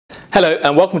Hello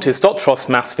and welcome to this Dr. Ross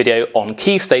Maths video on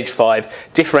Key Stage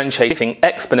 5 differentiating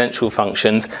exponential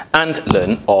functions and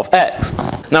ln of x.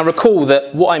 Now recall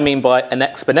that what I mean by an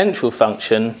exponential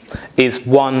function is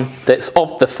one that's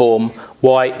of the form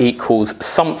y equals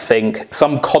something,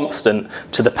 some constant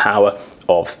to the power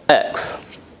of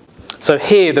x. So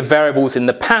here the variable's in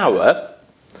the power,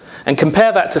 and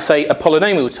compare that to, say, a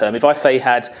polynomial term. If I say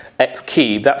had x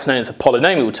cubed, that's known as a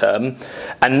polynomial term,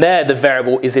 and there the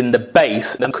variable is in the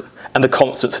base and the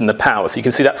constant's in the power. So you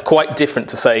can see that's quite different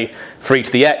to, say, for e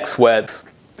to the x, where it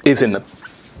is in the...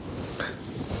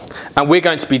 And we're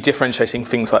going to be differentiating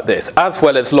things like this, as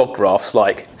well as log graphs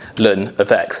like ln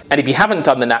of x. And if you haven't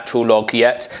done the natural log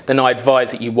yet, then I advise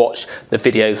that you watch the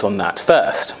videos on that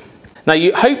first. Now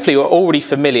you hopefully are already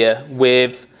familiar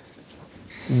with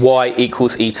y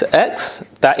equals e to x.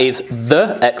 That is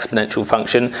the exponential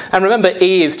function, and remember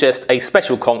e is just a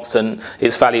special constant.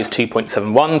 Its value is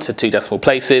 2.71 to 2 decimal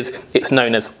places. It's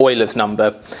known as Euler's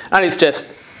number, and it's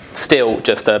still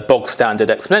just a bog standard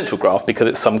exponential graph because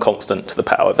it's some constant to the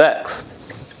power of x.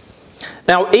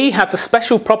 Now e has a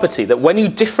special property that when you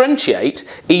differentiate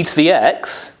e to the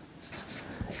x,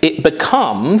 it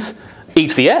becomes e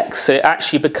to the x, so it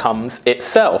actually becomes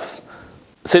itself.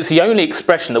 So it's the only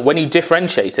expression that when you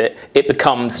differentiate it, it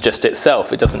becomes just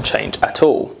itself. It doesn't change at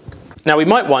all. Now we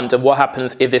might wonder what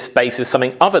happens if this base is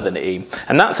something other than e,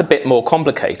 and that's a bit more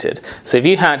complicated. So if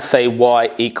you had, say,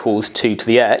 y equals 2 to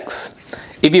the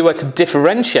x, if you were to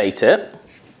differentiate it,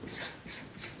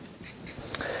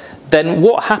 then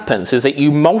what happens is that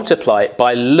you multiply it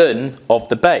by ln of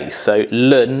the base, so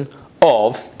ln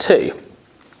of 2.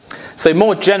 So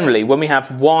more generally, when we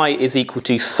have y is equal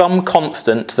to some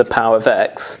constant to the power of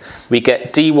x, we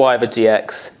get dy over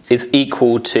dx is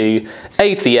equal to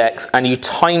a to the x, and you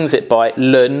times it by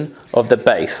ln of the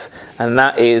base, and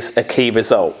that is a key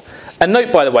result. And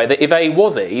note, by the way, that if a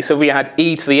was e, so we had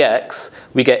e to the x,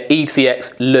 we get e to the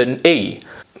x ln e.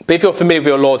 But if you're familiar with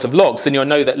your laws of logs, then you'll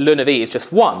know that ln of e is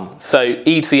just 1. So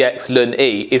e to the x ln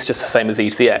e is just the same as e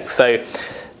to the x. So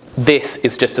this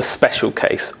is just a special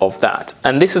case of that.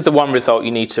 And this is the one result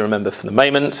you need to remember for the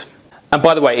moment. And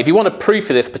by the way, if you want a proof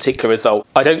of this particular result,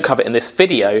 I don't cover it in this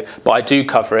video, but I do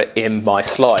cover it in my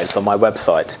slides on my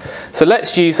website. So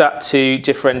let's use that to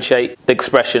differentiate the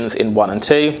expressions in 1 and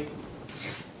 2.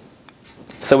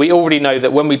 So we already know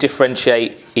that when we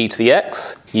differentiate e to the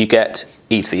x, you get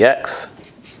e to the x.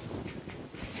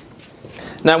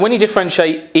 Now when you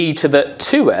differentiate e to the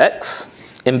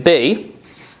 2x in b,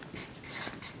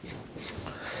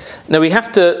 now we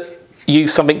have to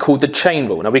use something called the chain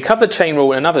rule. Now we cover the chain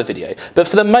rule in another video, but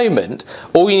for the moment,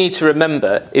 all you need to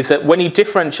remember is that when you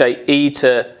differentiate e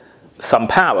to some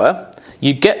power,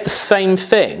 you get the same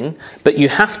thing, but you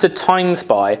have to times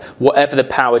by whatever the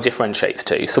power differentiates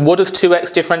to. So what does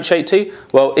 2x differentiate to?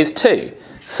 Well, it's 2.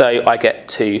 So I get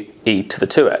 2e to the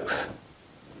 2x.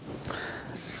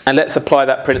 And let's apply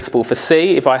that principle for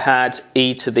c. If I had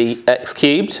e to the x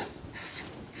cubed,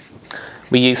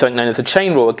 we use something known as a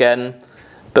chain rule again,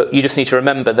 but you just need to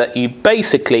remember that you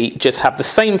basically just have the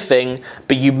same thing,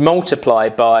 but you multiply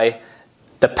by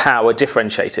the power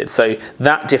differentiated. So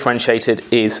that differentiated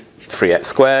is 3x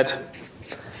squared,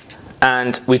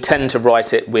 and we tend to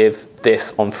write it with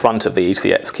this on front of the e to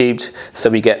the x cubed, so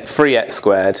we get 3x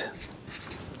squared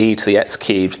e to the x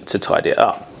cubed to tidy it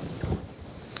up.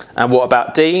 And what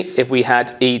about d? If we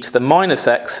had e to the minus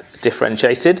x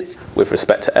differentiated with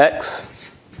respect to x,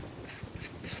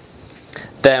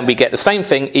 then we get the same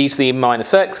thing, e to the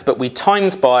minus x, but we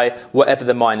times by whatever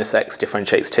the minus x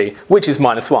differentiates to, which is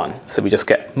minus 1. So we just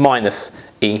get minus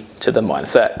e to the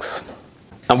minus x.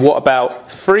 And what about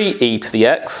 3e to the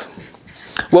x?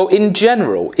 Well, in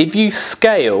general, if you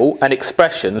scale an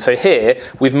expression, so here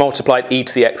we've multiplied e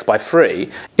to the x by 3,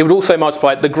 it would also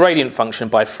multiply the gradient function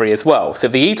by 3 as well. So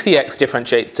if the e to the x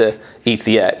differentiates to e to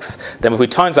the x, then if we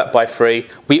times that by 3,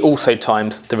 we also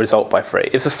times the result by 3.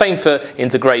 It's the same for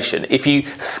integration. If you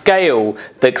scale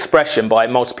the expression by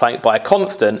multiplying it by a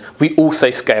constant, we also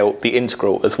scale the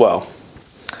integral as well.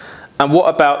 And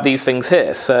what about these things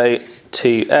here? So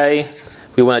 2a,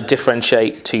 we want to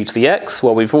differentiate 2 to the x.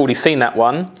 Well, we've already seen that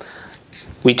one.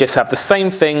 We just have the same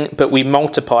thing, but we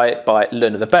multiply it by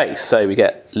ln of the base. So we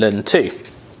get ln 2.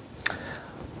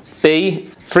 b,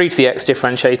 3 to the x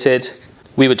differentiated,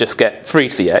 we would just get 3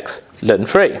 to the x ln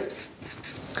 3.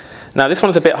 Now this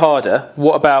one's a bit harder.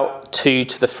 What about 2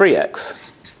 to the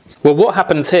 3x? Well, what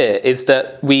happens here is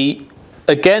that we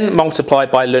again multiply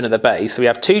by ln of the base. So we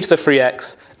have 2 to the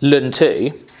 3x ln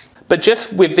 2. But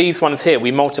just with these ones here,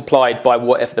 we multiplied by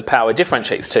whatever the power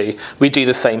differentiates to. We do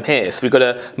the same here. So we've got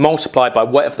to multiply by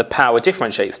whatever the power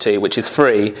differentiates to, which is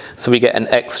 3. So we get an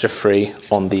extra 3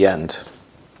 on the end.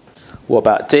 What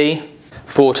about D?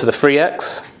 4 to the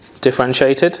 3x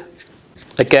differentiated.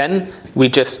 Again, we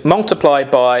just multiply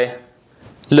by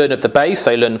ln of the base,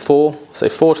 so ln 4. So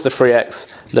 4 to the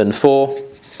 3x, ln 4.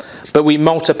 But we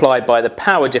multiply by the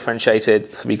power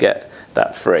differentiated, so we get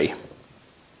that 3.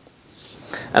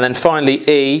 And then finally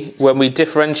E, when we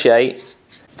differentiate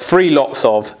 3 lots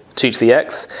of 2 to the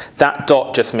x, that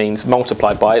dot just means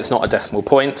multiply by, it's not a decimal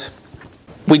point.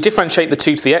 We differentiate the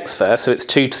 2 to the x first, so it's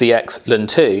 2 to the x ln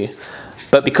 2.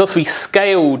 But because we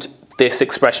scaled this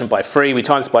expression by 3, we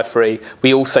times it by 3,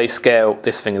 we also scale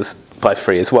this thing by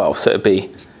 3 as well, so it would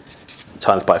be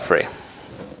times by 3.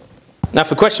 Now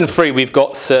for question 3, we've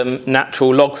got some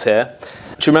natural logs here.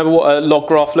 Do you remember what a log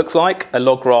graph looks like? A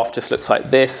log graph just looks like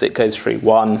this. It goes through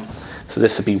 1. So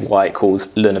this would be y equals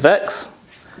ln of x.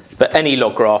 But any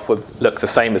log graph would look the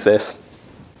same as this.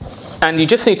 And you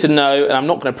just need to know, and I'm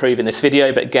not going to prove in this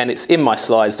video, but again, it's in my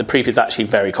slides. The proof is actually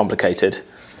very complicated.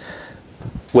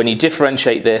 When you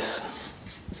differentiate this,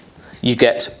 you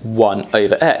get 1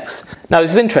 over x. Now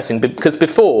this is interesting because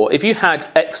before, if you had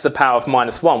x to the power of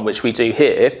 -1, which we do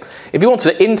here, if you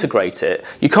wanted to integrate it,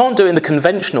 you can't do it in the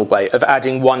conventional way of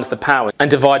adding 1 to the power and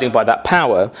dividing by that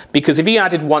power, because if you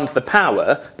added 1 to the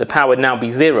power would now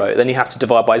be 0, then you have to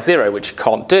divide by 0, which you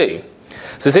can't do.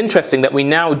 So it's interesting that we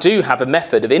now do have a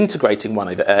method of integrating 1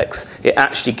 over x. It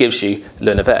actually gives you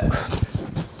ln of x.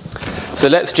 So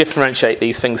let's differentiate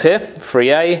these things here.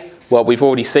 3a, well, we've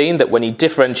already seen that when you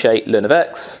differentiate ln of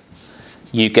x,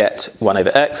 you get 1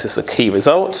 over x as the key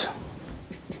result.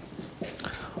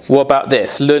 What about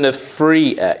this? Ln of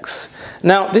 3x.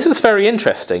 Now, this is very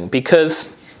interesting because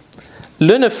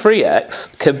ln of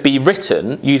 3x can be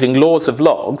written using laws of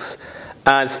logs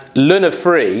as ln of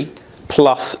 3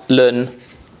 plus ln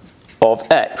of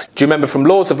x. Do you remember from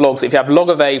laws of logs, if you have log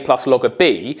of a plus log of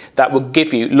b, that will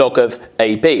give you log of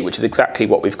ab, which is exactly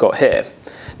what we've got here.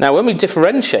 Now when we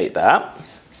differentiate that,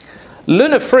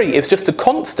 ln of 3 is just a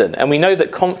constant, and we know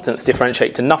that constants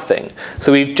differentiate to nothing.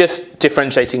 So we're just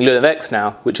differentiating ln of x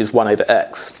now, which is 1 over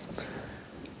x.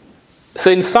 So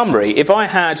in summary, if I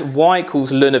had y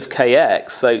equals ln of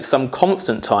kx, so some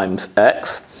constant times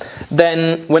x,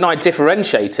 then when I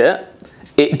differentiate it,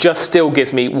 it just still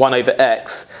gives me 1 over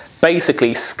x.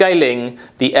 Basically, scaling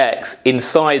the x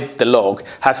inside the log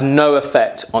has no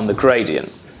effect on the gradient.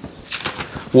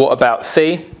 What about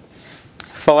C?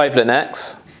 5 ln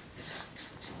x.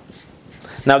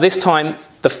 Now this time,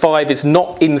 the 5 is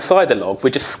not inside the log. We're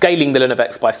just scaling the ln of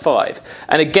x by 5.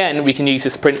 And again, we can use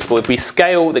this principle. If we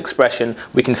scale the expression,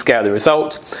 we can scale the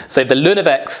result. So if the ln of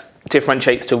x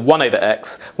differentiates to 1 over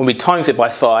x, when we times it by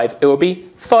 5, it will be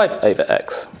 5 over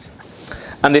x.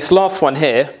 And this last one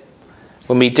here,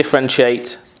 when we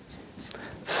differentiate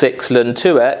 6 ln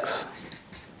 2x,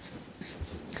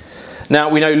 now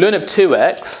we know ln of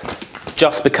 2x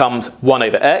just becomes 1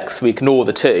 over x, we ignore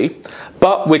the 2,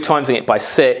 but we're timesing it by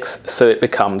 6, so it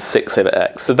becomes 6 over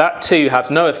x. So that 2 has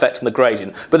no effect on the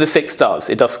gradient, but the 6 does.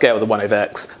 It does scale the 1 over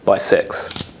x by 6.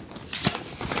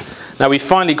 Now we've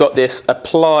finally got this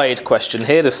applied question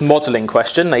here, this modelling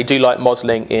question. They do like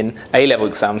modelling in A-level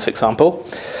exams, for example.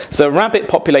 So a rabbit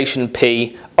population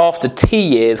P after t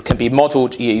years can be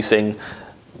modelled using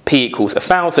P equals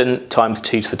 1,000 times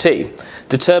 2 to the t.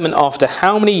 Determine after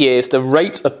how many years the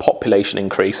rate of population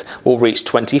increase will reach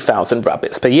 20,000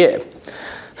 rabbits per year.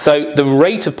 So the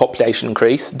rate of population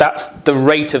increase, that's the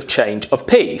rate of change of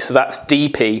P. So that's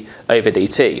dP over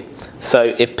dt.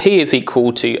 So if P is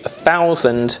equal to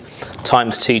 1,000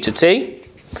 times 2 to t,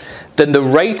 then the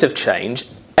rate of change,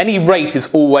 any rate is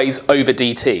always over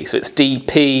dt. So it's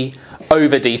dP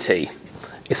over dt.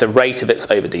 It's a rate of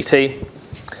it's over dt.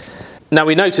 Now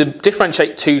we know to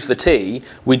differentiate 2 to the t,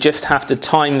 we just have to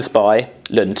times by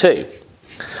ln 2.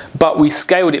 But we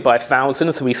scaled it by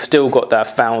 1,000, so we've still got that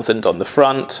 1,000 on the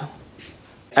front.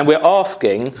 And we're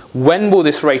asking, when will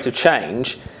this rate of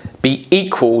change be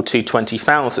equal to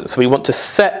 20,000? So we want to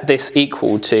set this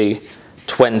equal to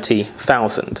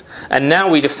 20,000. And now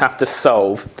we just have to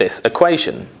solve this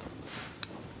equation.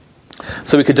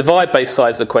 So we could divide both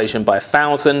sides of the equation by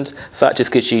 1,000. So that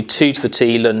just gives you 2 to the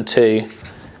t ln 2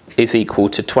 is equal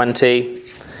to 20.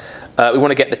 We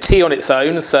want to get the t on its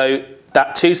own. So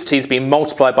that 2 to the t is being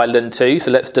multiplied by ln 2.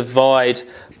 So let's divide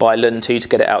by ln 2 to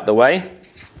get it out of the way.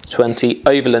 20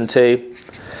 over ln 2.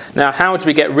 Now, how do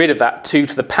we get rid of that 2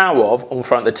 to the power of on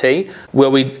front of the t?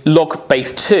 Well, we log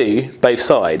base 2 both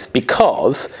sides,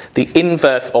 because the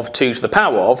inverse of 2 to the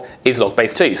power of is log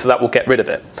base 2, so that will get rid of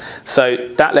it. So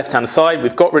that left-hand side,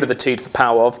 we've got rid of the 2 to the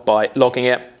power of by logging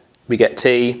it. We get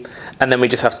t, and then we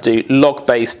just have to do log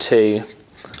base 2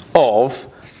 of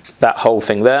that whole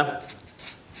thing there.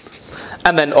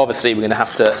 And then obviously we're going to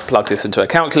have to plug this into a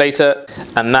calculator,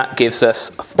 and that gives us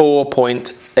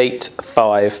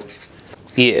 4.85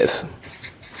 years.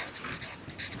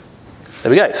 There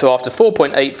we go. So after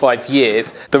 4.85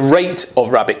 years, the rate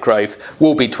of rabbit growth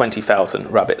will be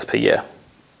 20,000 rabbits per year.